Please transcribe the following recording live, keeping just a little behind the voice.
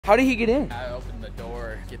How did he get in? I opened the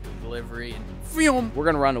door, get the delivery, and film. We're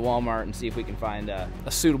gonna run to Walmart and see if we can find a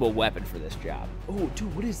suitable weapon for this job. Oh,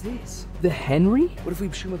 dude, what is this? The Henry? What if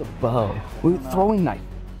we shoot him with a bow? With a throwing knife.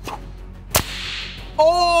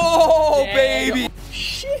 Oh, dang, baby!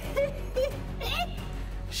 Shit!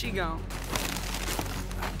 She gone.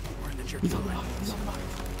 We're in the jerky. He's on the box. He's on the box.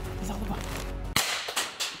 He's on the box.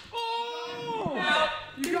 Oh! Yeah,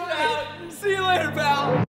 you got out. See you later,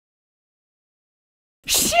 pal.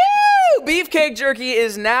 Shoo! Beefcake Jerky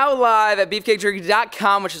is now live at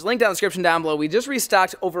beefcakejerky.com, which is linked down in the description down below. We just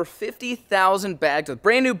restocked over 50,000 bags with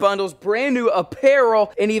brand new bundles, brand new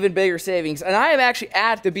apparel, and even bigger savings. And I am actually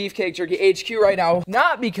at the Beefcake Jerky HQ right now,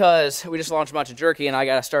 not because we just launched a bunch of jerky and I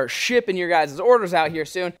gotta start shipping your guys' orders out here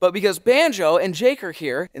soon, but because Banjo and Jake are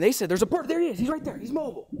here, and they said there's a bird. There he is. He's right there. He's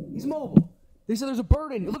mobile. He's mobile. They said there's a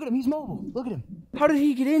bird in here. Look at him. He's mobile. Look at him. How did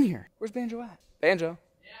he get in here? Where's Banjo at? Banjo?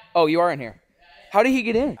 Yeah. Oh, you are in here. How did he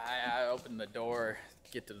get in? I opened the door,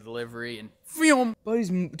 get the delivery, and film. But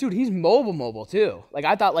he's mobile too. Like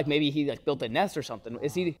I thought, like maybe he like built a nest or something.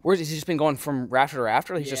 Is he? Where's he just been going from rafter to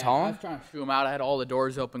rafter? He's just hauling. I was trying to shoo him out. I had all the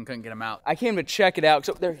doors open, couldn't get him out. I came to check it out.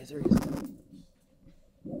 So there he is. There he is.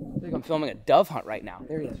 I think I'm filming a dove hunt right now.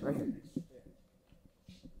 There he is, right here.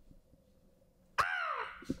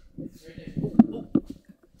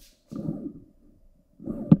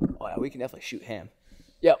 Oh yeah, we can definitely shoot him.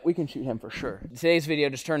 Yeah, we can shoot him for sure. Today's video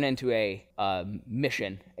just turned into a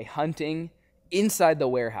mission, a hunting inside the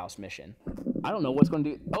warehouse mission. I don't know what's going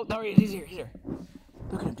to do. Oh, there he is. He's here. He's here.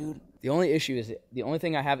 Look at him, dude. The only issue is the only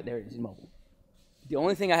thing I have. There he is. He's mobile. The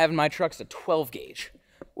only thing I have in my truck is a 12 gauge,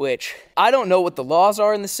 which I don't know what the laws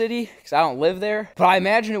are in the city because I don't live there, but I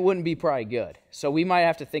imagine it wouldn't be probably good. So we might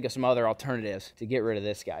have to think of some other alternatives to get rid of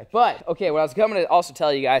this guy. But, okay, what I was coming to also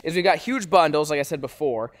tell you guys is we got huge bundles, like I said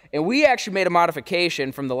before, and we actually made a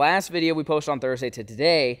modification from the last video we posted on Thursday to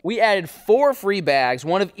today. We added 4 free bags,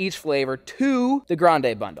 1 of each flavor, to the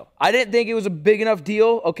Grande bundle. I didn't think it was a big enough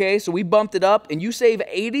deal, okay, so we bumped it up, and you save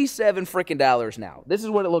 87 freaking dollars now. This is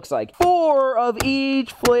what it looks like. 4 of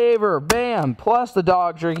each flavor, bam, plus the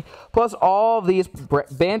dog jerky, plus all of these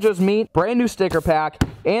Banjo's meat, brand new sticker pack,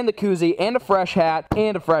 and the koozie, and a fresh hat,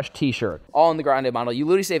 and a fresh t-shirt, all in the Grande bundle. You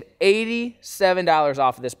literally save $87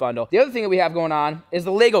 off of this bundle. The other thing that we have going on is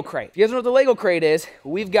the Lego crate. If you guys know what the Lego crate is,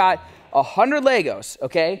 we've got 100 Legos,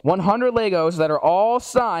 okay? 100 Legos that are all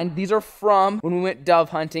signed. These are from when we went dove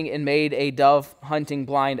hunting and made a dove hunting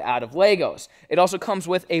blind out of Legos. It also comes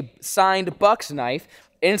with a signed buck's knife,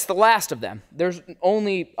 and it's the last of them. There's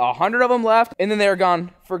only 100 of them left, and then they're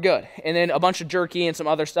gone for good. And then a bunch of jerky and some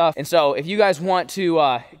other stuff. And so if you guys want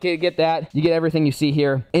to get that, you get everything you see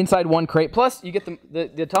here inside one crate. Plus, you get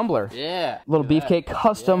the tumbler. Yeah. Little Beefcake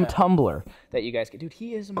custom tumbler that you guys get. Dude,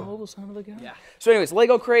 he is a mobile son of a gun. Yeah. So anyways,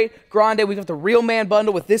 Lego crate, Grande. We've got the Real Man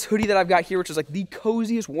bundle with this hoodie that I've got here, which is like the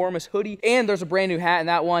coziest, warmest hoodie. And there's a brand new hat in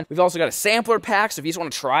that one. We've also got a sampler pack, so if you just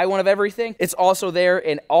want to try one of everything, it's also there.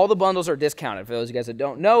 And all the bundles are discounted. For those of you guys that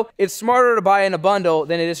don't know, it's smarter to buy in a bundle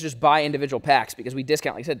than it is to just buy individual packs because we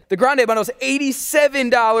discount. Like I said, the Grande bundle is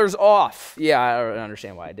 $87 off. Yeah, I don't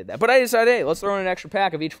understand why I did that. But I decided, hey, let's throw in an extra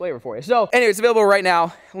pack of each flavor for you. So anyway, it's available right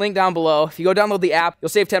now. Link down below. If you go download the app, you'll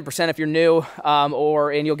save 10% if you're new,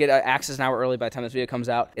 and you'll get access an hour early by the time this video comes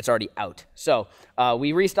out. It's already out. So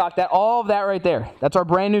we restocked that, all of that right there. That's our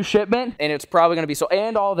brand new shipment, and it's probably going to be so,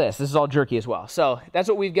 and all this. This is all jerky as well. So that's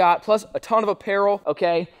what we've got, plus a ton of apparel,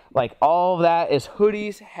 okay? Like all of that is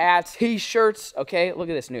hoodies, hats, t-shirts, okay? Look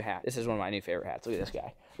at this new hat. This is one of my new favorite hats. Look at this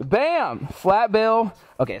guy. Bam! Flat bill.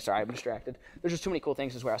 Okay, sorry, I'm distracted. There's just too many cool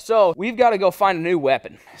things as well. So we've got to go find a new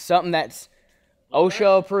weapon. Something that's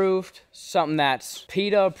OSHA approved, something that's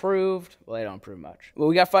PETA approved. Well, they don't approve much. Well,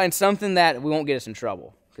 we got to find something that won't get us in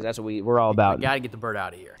trouble, because that's what we're all about. You got to get the bird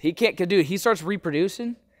out of here. He can't, dude, he starts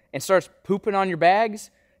reproducing and starts pooping on your bags.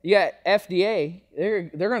 You got FDA, they're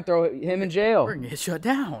going to throw him in jail. We're going to get shut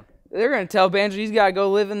down. They're going to tell Banjo he's got to go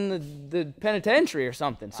live in the penitentiary or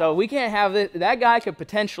something. So we can't have this. That guy could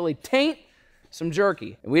potentially taint some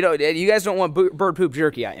jerky. And we don't. You guys don't want bird poop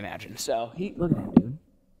jerky, I imagine. So look at him, dude.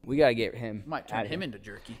 We got to get him. Might turn him into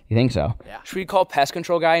jerky. You think so? Yeah. Should we call pest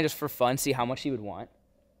control guy and just for fun see how much he would want?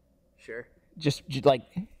 Sure. Just like,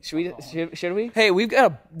 should we? Hey, we've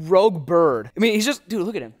got a rogue bird. I mean, he's just, dude,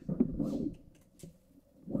 look at him.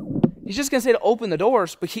 He's just going to say to open the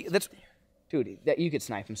doors, but dude, that you could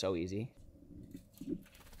snipe him so easy.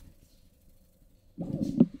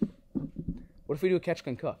 What if we do a catch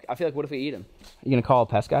and cook? I feel like, what if we eat him? Are you gonna call a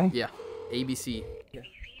pest guy? Yeah. ABC. This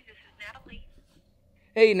is Natalie.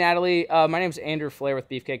 Hey, Natalie. My name's Andrew Flair with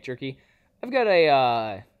Beefcake Jerky. I've got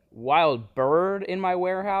a wild bird in my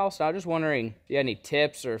warehouse. I was just wondering if you had any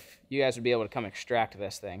tips or if you guys would be able to come extract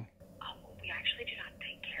this thing. We actually do not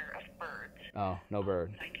take care of birds. Oh, no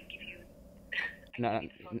bird. I can give you...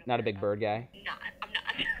 Not a big bird guy? I'm not.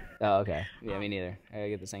 Oh, okay. Yeah, me neither. I gotta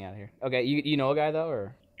get this thing out of here. Okay, you know a guy, though,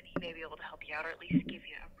 or? He may be able to help you out or at least give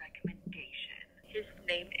you a recommendation. His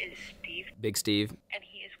name is Steve. Big Steve. And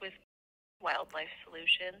he is with Wildlife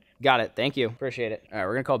Solutions. Got it. Thank you. Appreciate it. All right,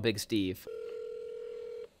 we're gonna call Big Steve.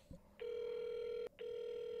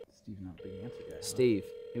 Steve's not a big answer guy. Steve.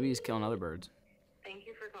 Maybe he's killing other birds. Thank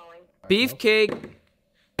you for calling. Beefcake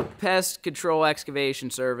Pest Control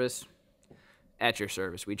Excavation Service. At your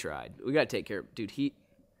service. We tried. We gotta take care of... Dude,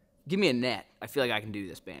 give me a net. I feel like I can do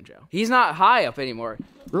this, Banjo. He's not high up anymore.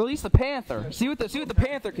 Release the panther. See what the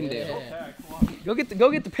panther can do. Yeah. Go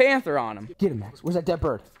get the panther on him. Get him, Max. Where's that dead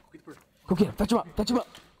bird? Go get him. Fetch him up. Fetch him up.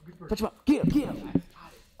 Fetch him up. Get him.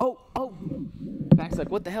 Oh. Max like,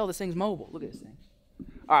 what the hell? This thing's mobile. Look at this thing.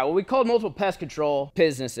 All right, well, we called multiple pest control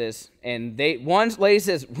businesses, and one lady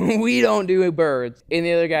says, we don't do birds, and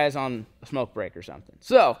the other guy's on a smoke break or something.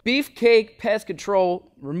 So, Beefcake Pest Control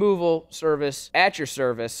Removal Service, at your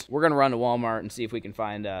service. We're going to run to Walmart and see if we can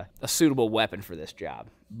find a suitable weapon for this job.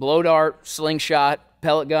 Blow dart, slingshot,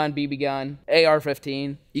 pellet gun, BB gun,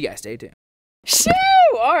 AR-15. You guys stay tuned. Shoo!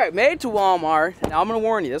 All right, made it to Walmart. Now, I'm going to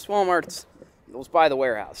warn you, this Walmart's was by the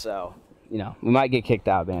warehouse, so... You know, we might get kicked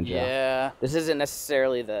out, Banjo. Yeah. This isn't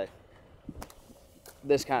necessarily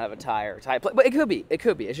this kind of a tire type, but it could be. It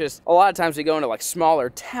could be. It's just a lot of times we go into like smaller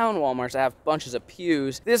town Walmarts that have bunches of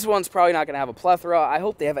pews. This one's probably not going to have a plethora. I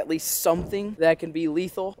hope they have at least something that can be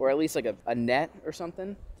lethal, or at least like a net or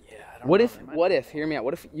something. Yeah. I don't know. What if? Hear me out.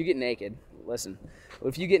 What if you get naked? Listen. What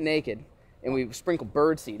if you get naked and we sprinkle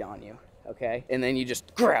birdseed on you? Okay, and then you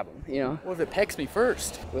just grab them, you know? What if it pecks me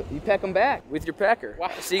first? You peck them back with your pecker.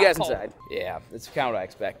 Wow. See you guys inside. Yeah, that's kind of what I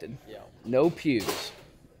expected. Yeah. No pews,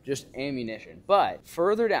 just ammunition. But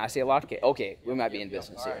further down, I see a lot of... Okay, we might be in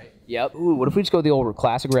business here. Right. Yep. Ooh, what if we just go with the old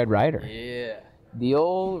classic Red Ryder? Yeah. The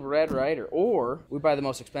old Red Ryder. Or we buy the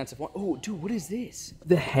most expensive one. Oh, dude, what is this?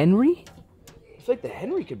 The Henry? I feel like the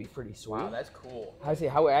Henry could be pretty sweet. Wow, that's cool.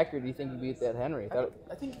 How accurate do you think you'd be with that Henry?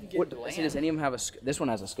 I think if you get bland. Does any of them have this one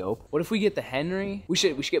has a scope. What if we get the Henry? We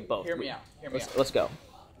should get both. Hear me out. Let's go.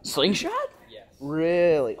 Slingshot? Yes.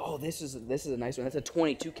 Really? Oh, this is a nice one. That's a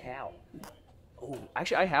 22 cal. Oh,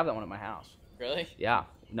 actually, I have that one at my house. Really? Yeah.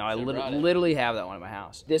 No, I literally have that one at my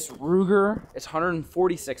house. This Ruger, it's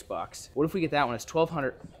 146 bucks. What if we get that one? It's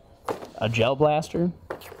 1,200. A gel blaster?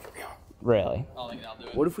 Really? I don't think that'll do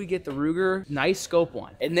it. What if we get the Ruger, nice scope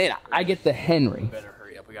one, and then I get the Henry? We better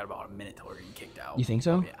hurry up. We got about a minute till we're getting kicked out. You think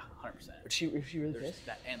so? Oh, yeah, 100%. Is she really pissed?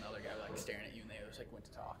 That and the other guy were like staring at you, and they just like went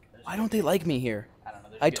to talk. Why don't they like me here? I don't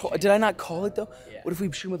know. Did I not call it though? Yeah. What if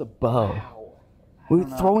we shoot him with a bow? Wow.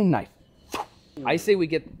 With a throwing knife. I say we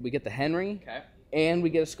get the Henry. Okay. And we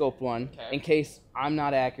get a scope one, Okay. in case I'm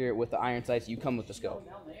not accurate with the iron sights. You come with the scope.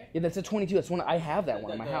 Yeah, that's a 22. That's one. I have that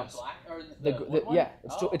one in my house. Yeah,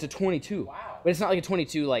 it's a 22. Wow. But it's not like a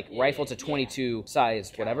 22 rifle. It's a 22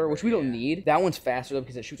 size whatever, which we don't need. That one's faster though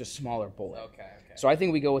because it shoots a smaller bullet. Okay. So I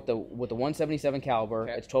think we go with the 177 caliber.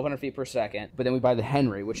 Okay. It's 1,200 feet per second. But then we buy the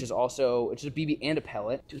Henry, which is also it's a BB and a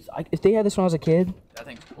pellet. Dude, if they had this when I was a kid, That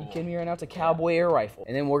thing's cool. you kidding me right now? It's a cowboy air rifle.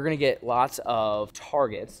 And then we're gonna get lots of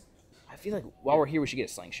targets. I feel like while we're here, we should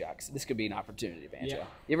get a slingshot. 'Cause this could be an opportunity, Banjo. Yeah.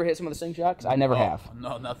 You ever hit some of the slingshots? I never have.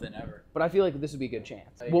 No, nothing ever. But I feel like this would be a good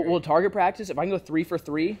chance. I agree. We'll target practice. If I can go 3 for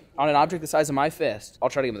 3 on an object the size of my fist, I'll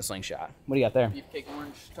try to give him the slingshot. What do you got there? Beefcake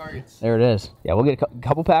orange targets. There it is. Yeah, we'll get a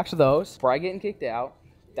couple packs of those. Before I getting kicked out,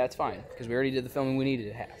 that's fine. Because we already did the filming we needed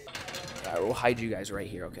to have. All right, we'll hide you guys right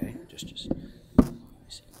here, okay? Just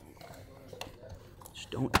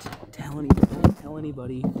don't tell anybody. Don't tell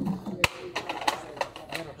anybody.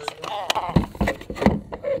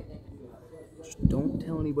 Just don't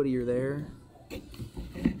tell anybody you're there.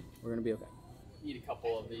 We're gonna be okay. Eat a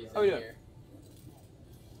couple of these. How we doing? Here.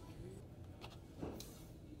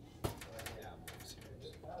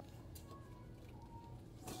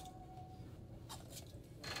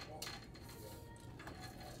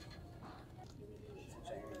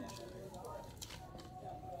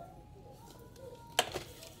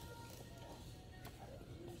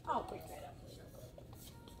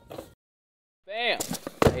 Bam!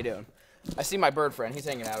 How you doing? I see my bird friend. He's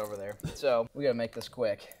hanging out over there. So we gotta make this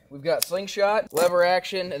quick. We've got slingshot, lever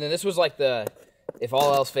action, and then this was like the, if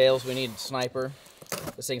all else fails, we need sniper.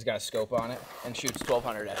 This thing's got a scope on it and shoots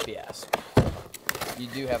 1,200 FPS. You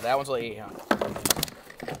do have, that one's like 800.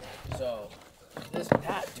 So,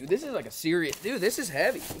 dude, this is like a serious, dude, this is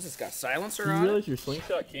heavy. This has got a silencer on it. You realize your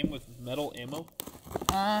slingshot came with metal ammo?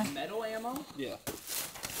 Metal ammo? Yeah.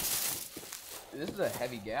 This is a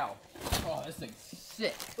heavy gal. Oh, this thing's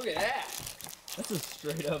sick. Look at that. That's a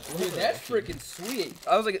straight up. Dude, that's freaking sweet.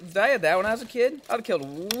 I was like, if I had that when I was a kid, I'd have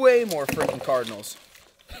killed way more freaking cardinals.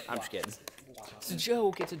 I'm just kidding. Wow. It's a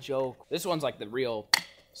joke. It's a joke. This one's like the real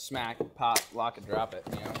smack, pop, lock, and drop it.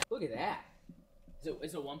 You know? Look at that.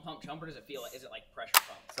 Is it a one pump jump or does it feel like? Is it like pressure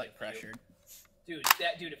pump? It's like pressured. Dude,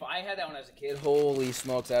 if I had that when I was a kid, holy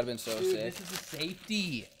smokes, that'd have been so sick. This is a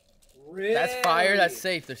safety. Really? That's fire. That's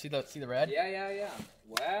safe. See the red? Yeah.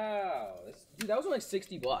 Wow. Dude, that was only $60,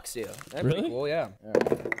 dude. That's really pretty cool. Yeah. All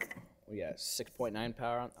right. We got 6.9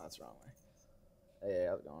 power on. Oh, that's the wrong way. Hey,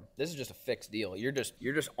 how's it going? This is just a fixed deal. You're just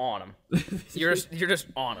on them. you're just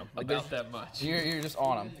on them. Like about that much. You're just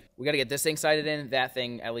on them. We got to get this thing sighted in, that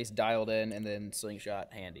thing at least dialed in, and then slingshot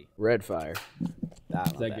handy. Red fire.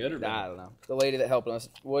 Is that good or bad? I don't know. The lady that helped us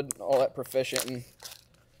wasn't all that proficient, and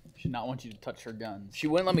She did not want you to touch her guns. she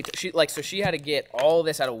wouldn't let me. So she had to get all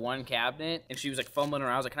this out of one cabinet, and she was like fumbling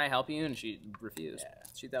around. I was like, "Can I help you?" And she refused. Yeah.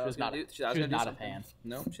 She thought I was not gonna a- do. She thought I she was was gonna do not a something. fan.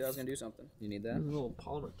 No, she thought I was gonna do something. You need that? Those little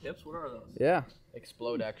polymer tips. What are those? Yeah.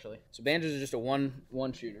 Explode, actually. So Banjo's is just a one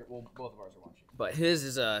shooter. Well, both of ours are one shooter. But his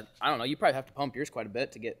is a, I don't know, you probably have to pump yours quite a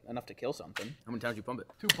bit to get enough to kill something. How many times you pump it?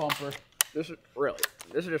 2 pumper. This is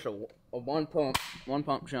just a one pump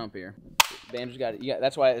jump here. Banjo's got it. Yeah,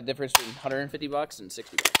 that's why the difference between $150 and $60.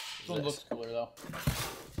 This one looks cooler though.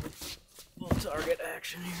 Little target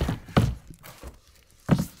action here.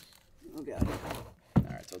 Oh god.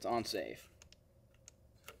 Alright, so it's on safe.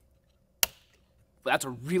 But that's a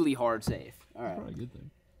really hard save. Alright. Probably a good thing.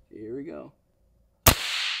 Here we go.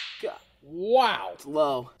 God. Wow. It's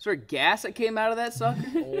low. Is there gas that came out of that sucker?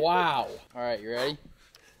 Wow. All right, you ready?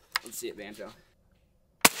 Let's see it, Banjo.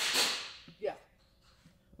 Yeah.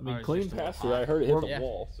 I mean, Ours clean is still past hot. it. I heard it hit the Yeah.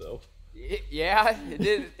 wall, so Yeah,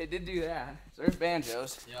 it did do that. So there's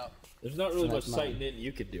Banjo's. Yep. there's not really much That's sighting in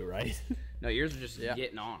you could do, right? No, yours are just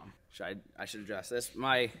getting on them. I should adjust this.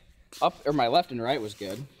 My left and right was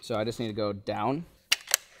good, so I just need to go down.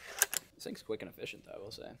 This thing's quick and efficient, though, I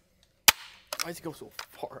will say. Why does it go so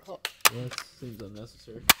far up? That seems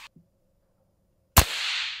unnecessary.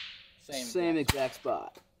 Same exact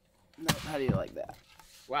spot. No, how do you like that?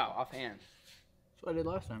 Wow, offhand. That's what I did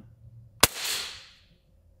last time.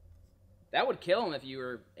 That would kill him if you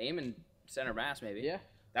were aiming center mass, maybe. Yeah.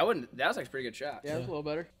 That was actually a pretty good shot. Yeah, it was a little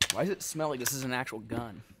better. Why does it smell like this is an actual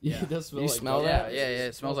gun? Yeah, it does smell You like smell gun. that? Yeah,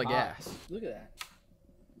 it smells like hot. gas. Look at that.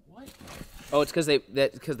 What? Oh, it's because they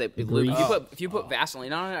lube. grease. If you put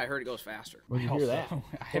Vaseline on it, I heard it goes faster. Where'd you hear that? I've What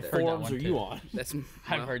heard that forums one are too. you on? That's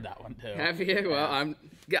I've heard that one too. Have you? Well, I'm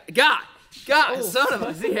God, son of a.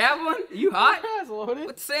 Does he have one? Are you hot? It's loaded.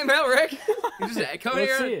 What's the same hell, Rick? You just come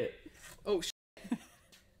Let's here. see it. Oh,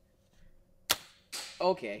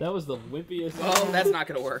 okay. That was the wimpiest. Well, that's not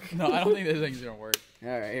gonna work. No, I don't think this thing's gonna work.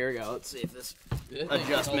 All right, here we go. Let's see if this This thing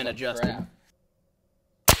adjustment smells like adjusted. crap.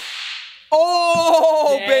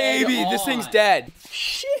 Oh, Dang baby, this thing's on. dead.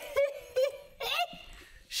 Shit.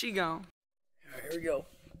 She gone. All right, here we go.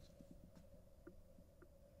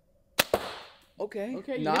 Okay.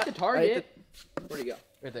 Okay, you not hit the target. Where'd he go?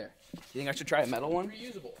 Right there. You think I should try a metal one?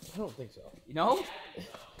 Reusable. I don't think so. You know?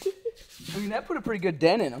 I mean, that put a pretty good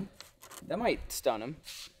dent in him. That might stun him.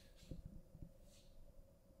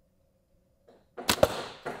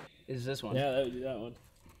 Is this one? Yeah, that would be that one.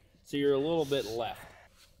 So you're a little bit left.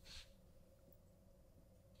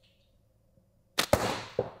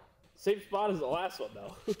 Same spot as the last one,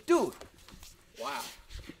 though. Dude. Wow.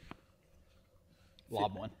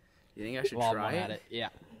 Lob one. You think I should Lob try one it? at it. Yeah.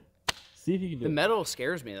 See if you can do The it. metal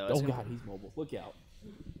scares me, though. Oh, God, he's mobile. Look out.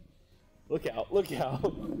 Look out. Look out.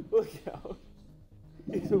 Look out.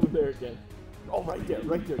 He's over there again. Oh, right there.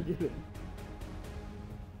 Right there. Get it.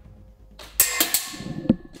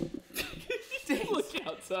 Look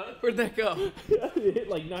out, son. Where'd that go? It hit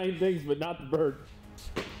like 9 things, but not the bird.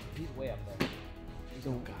 He's way up there.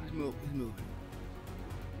 Oh, God. He's moving.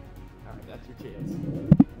 All right, that's your chance.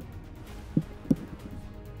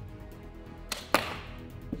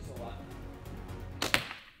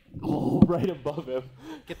 Oh, right above him.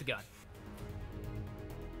 Get the gun.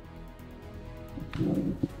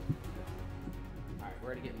 Alright, we're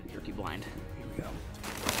gonna get in the jerky blind. Here we go.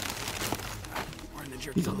 Alright, we're in the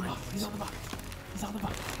jerky blind. He's on the box. He's on the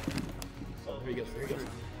box. Oh, there he goes. There he goes.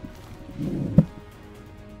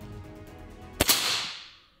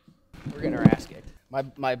 We're getting our ass kicked.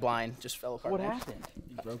 My blind just fell apart. What happened?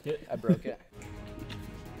 You broke it. I broke it.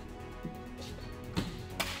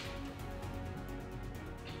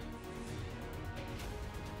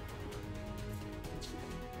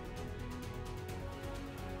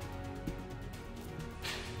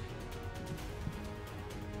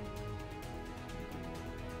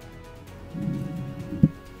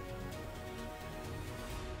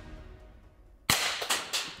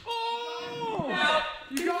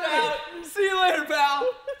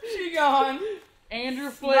 He gone. Andrew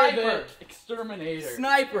FLAIR, Sniper. the exterminator.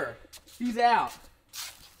 Sniper. He's out.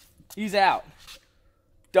 He's out.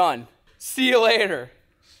 Done. See you later.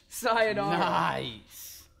 Sayonara.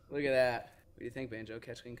 Nice. Look at that. What do you think, Banjo?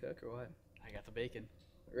 Catch, clean, cook, or what? I got the bacon.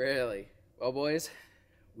 Really? Well, boys,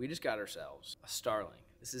 we just got ourselves a starling.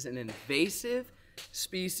 This is an invasive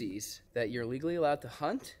species that you're legally allowed to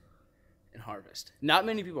hunt and harvest. Not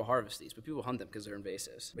many people harvest these, but people hunt them because they're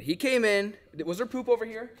invasives. But he came in. Was there poop over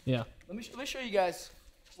here? Yeah. Let me show you guys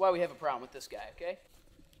why we have a problem with this guy, okay?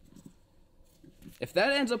 If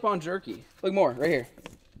that ends up on jerky, look more, right here.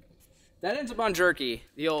 That ends up on jerky,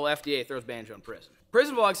 the old FDA throws Banjo in prison.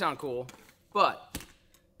 Prison vlogs sound cool, but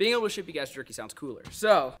being able to ship you guys jerky sounds cooler.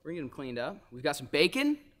 So, we're gonna get them cleaned up. We've got some bacon.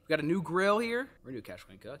 We've got a new grill here. We're gonna do a catch,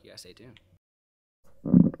 clean, cook. You guys stay tuned.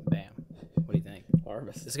 Bam. What do you think?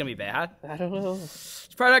 Harvest. This is gonna be bad? I don't know. It's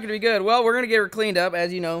probably not gonna be good. Well, we're gonna get her cleaned up,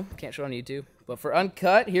 as you know. Can't show on YouTube. But for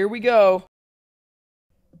uncut, here we go.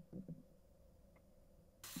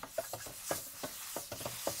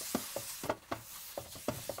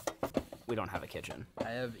 We don't have a kitchen. I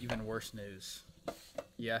have even worse news.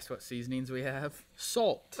 You asked what seasonings we have?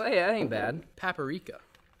 Salt. Oh, yeah, that ain't bad. Paprika.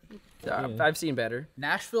 I've seen better.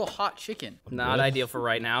 Nashville hot chicken. Not ideal for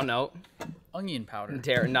right now, no. Onion powder.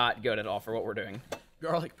 Not good at all for what we're doing.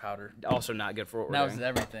 Garlic powder. Also not good for what we're That doing. was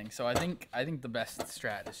everything. So I think the best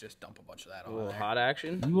strat is just dump a bunch of that A on little there. hot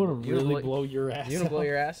action. You want to You wanna really blow- blow your ass You want to blow out.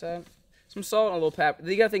 your ass out? Some salt and a little pep.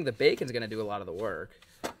 You gotta think the bacon's gonna do a lot of the work.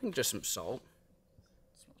 I think just some salt.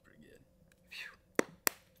 Smells pretty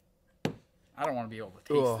good. I don't want to be able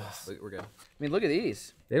to taste this. We're good. I mean, look at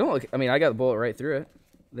these. They don't look. I mean, I got the bullet right through it.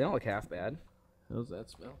 They don't look half bad. How's that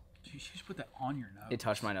smell? You should just put that on your nose. It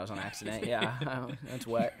touched my nose on accident. Yeah, it's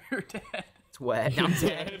wet. You're dead. It's wet. I'm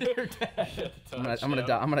dead. You're dead. I'm gonna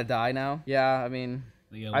die. I'm gonna die now. Yeah, I mean,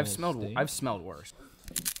 You got a I've little smelled. sting? I've smelled worse.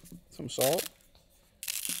 Some salt.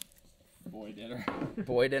 Boy dinner.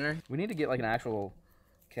 Boy dinner. We need to get like an actual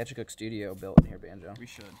Catch a Cook studio built in here, Banjo. We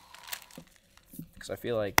should. Because I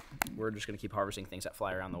feel like we're just gonna keep harvesting things that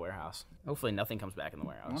fly around the warehouse. Hopefully, nothing comes back in the I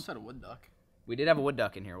warehouse. once had a wood duck. We did have a wood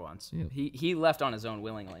duck in here once. Yeah. He left on his own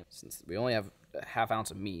willingly. Since we only have a half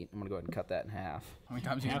ounce of meat, I'm gonna go ahead and cut that in half. How many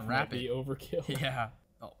times are you Half gonna might wrap be it? overkill. Yeah.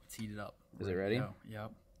 Oh, it's heated up. Is it ready? to go.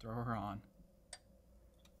 Yep. Throw her on.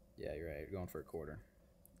 Yeah, you're right. You're going for a quarter.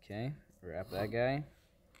 Okay, wrap that guy.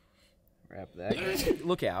 Wrap that guy.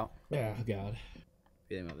 Look out. Oh God.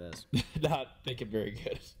 Feeling about this. Not thinking very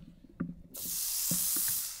good.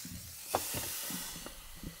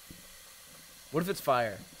 What if it's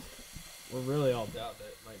fire? We're really all doubt that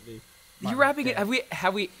it might be. You wrapping it?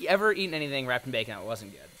 Have we ever eaten anything wrapped in bacon that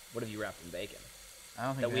wasn't good? What have you wrapped in bacon I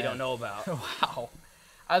don't think that we don't know about? Wow.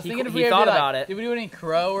 I was He- thinking if he we ever thought did, like, about it. Did we do any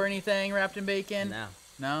crow or anything wrapped in bacon? No.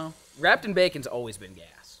 No. Wrapped in bacon's always been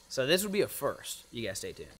gas. So this would be a first. You guys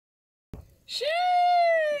stay tuned. Sheesh!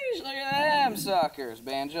 Look at them suckers,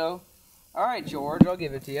 Banjo. All right, George, I'll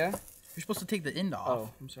give it to you. You're supposed to take the end off. Oh,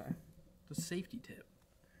 I'm sorry. The safety tip.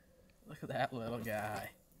 Look at that little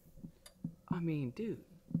guy. I mean, dude,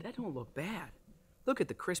 that don't look bad. Look at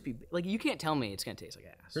the crispy. Like, you can't tell me it's gonna taste like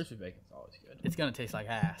ass. Crispy bacon's always good. It's gonna taste like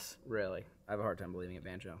ass. Really, I have a hard time believing it,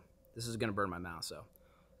 Banjo. This is gonna burn my mouth, so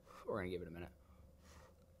we're gonna give it a minute.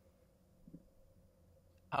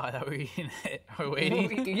 Oh, I thought we were eating it. Are we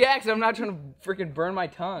waiting? Yeah, because I'm not trying to freaking burn my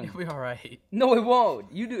tongue. It'll be all right. No, it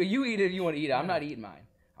won't. You do. You eat it if you want to eat it. I'm not eating mine.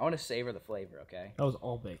 I want to savor the flavor. Okay. That was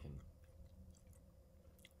all bacon.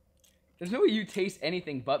 There's no way you taste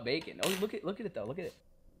anything but bacon. Oh, look at it though. Look at it.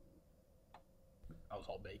 That was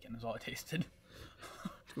all bacon. That's all I tasted.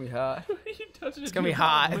 It's gonna be hot. You touched it. It's gonna be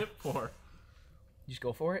hot. Lip for. You just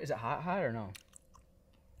go for it. Is it hot or no?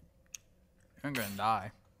 I'm gonna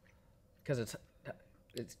die. Because it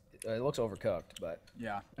looks overcooked, but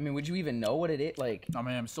Yeah. I mean, would you even know what it is? Like, I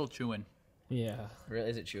mean, I'm still chewing. Yeah. really,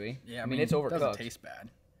 is it chewy? Yeah. I mean, it's overcooked. It doesn't taste bad.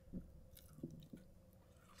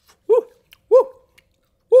 Woo, woo,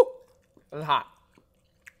 woo. It's hot.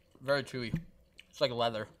 Very chewy. It's like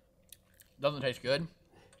leather. Doesn't taste good,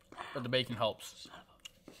 but the bacon helps.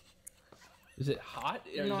 Is it hot?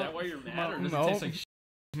 Or No. is that why you're mad? Or does No. it taste like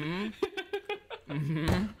shit?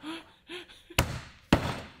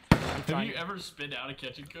 Have you ever spit out a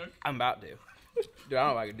kitchen cook? I'm about to. Dude, I don't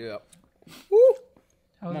know if I can do it. Woo.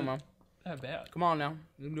 Come on, man. That bad. Come on now.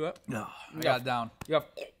 You can do it. No. I got it down. You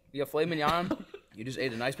have filet mignon. You just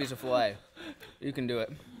ate a nice piece of filet. You can do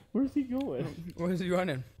it. Where's he going? Where's he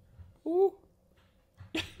running? Woo.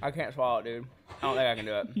 I can't swallow it, dude. I don't think I can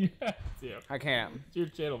do it. You have to. I can't. It's your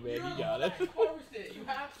channel, man. You got it. You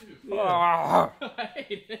have to. I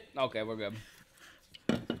hate it. Okay, we're good.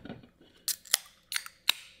 That's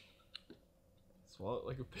swallow it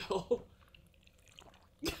like a pill.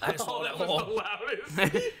 I just swallowed it whole.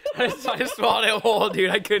 Loudest. I just swallowed it whole,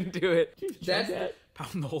 dude. I couldn't do it. That's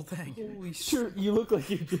Pound the whole thing. Holy shit! You look like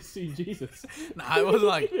you just seen Jesus. Nah, it wasn't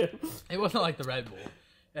like the Red Bull.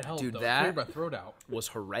 It helped, Dude, though. that- It cleared my throat out. Was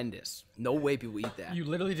horrendous. No way people eat that. You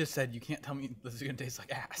literally just said you can't tell me this is gonna taste like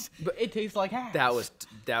ass, but it tastes like ass. That was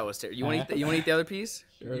terrible. You want to eat the other piece?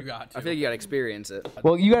 Sure. You got to. I feel like you gotta experience it.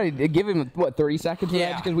 Well, you gotta give him what 30 seconds.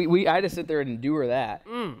 Yeah. Because I had to sit there and endure that.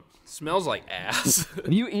 Smells like ass.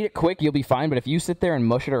 If you eat it quick, you'll be fine. But if you sit there and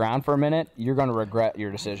mush it around for a minute, you're gonna regret your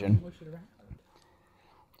decision. Mush it around.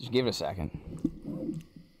 Just give it a second.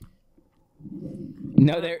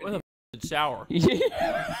 No, there. It's sour.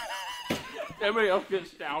 Yeah. Everybody else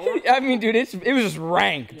gets sour. I mean, dude, it was just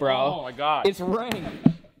rank, bro. Oh my god. It's rank.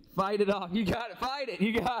 Fight it off. You got it. Fight it.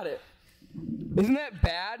 You got it. Isn't that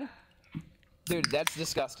bad? Dude, that's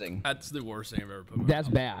disgusting. That's the worst thing I've ever put. In my That's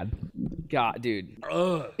bad. God, dude.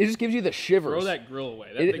 Ugh. It just gives you the shivers. Throw that grill away.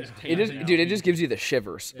 That thing's tasty. Dude, it just gives you the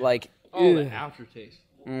shivers. Like, Oh, the ugh. aftertaste.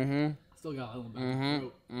 Still got a little bit in the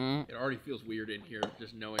throat. It already feels weird in here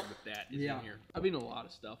just knowing that is Yeah. in here. I've eaten a lot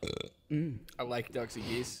of stuff. I like ducks and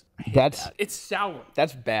geese. That's It's sour.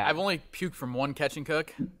 bad. I've only puked from one catch and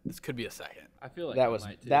cook. This could be a second. I feel like that I was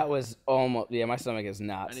might, too. that was almost, yeah, my stomach is I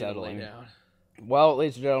not need to lay settling. down. Well,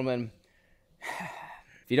 ladies and gentlemen,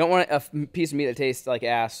 if you don't want a piece of meat that tastes like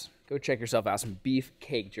ass, go check yourself out some beef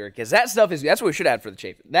cake jerky, because that's what we should add for the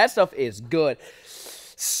chafe. That stuff is good.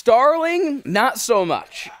 Starling, not so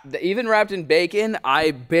much. Even wrapped in bacon,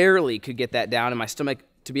 I barely could get that down, and my stomach,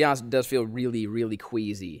 to be honest, does feel really, really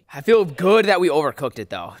queasy. I feel good that we overcooked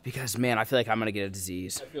it, though, because, man, I feel like I'm going to get a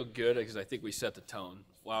disease. I feel good because I think we set the tone.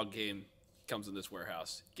 Wild game comes in this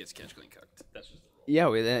warehouse, gets catch clean cooked. That's just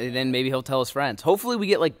Yeah, then maybe he'll tell his friends. Hopefully we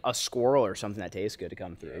get, like, a squirrel or something that tastes good to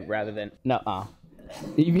come through, rather than... Nuh-uh. Are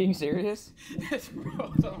you being serious?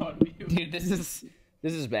 Dude,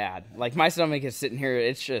 this is bad. Like, my stomach is sitting here,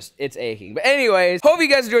 it's aching. But anyways, hope you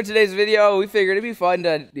guys enjoyed today's video. We figured it'd be fun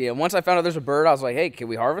to, once I found out there's a bird, I was like, hey, can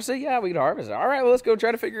we harvest it? Yeah, we can harvest it. All right, well, let's go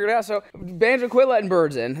try to figure it out. So, Banjo, quit letting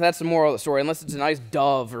birds in. That's the moral of the story, unless it's a nice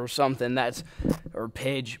dove or something or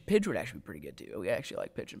Pidge. Pidge would actually be pretty good, too. We actually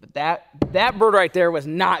like pigeon. But that bird right there was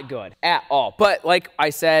not good at all. But, like I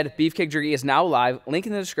said, Beefcake Jerky is now live. Link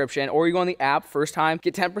in the description. Or you go on the app, first time,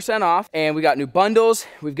 get 10% off. And we got new bundles.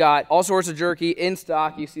 We've got all sorts of jerky in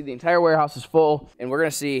stock. You see the entire warehouse is full. And we're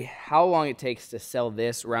going to see how long it takes to sell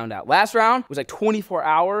this round out. Last round was like 24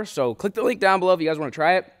 hours. So click the link down below if you guys want to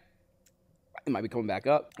try it. It might be coming back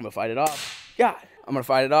up. I'm going to fight it off. God. I'm going to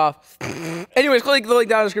fight it off. Anyways, click the link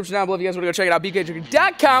down in the description down below if you guys want to go check it out.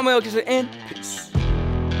 BEEFCAKEJerky.com. And peace.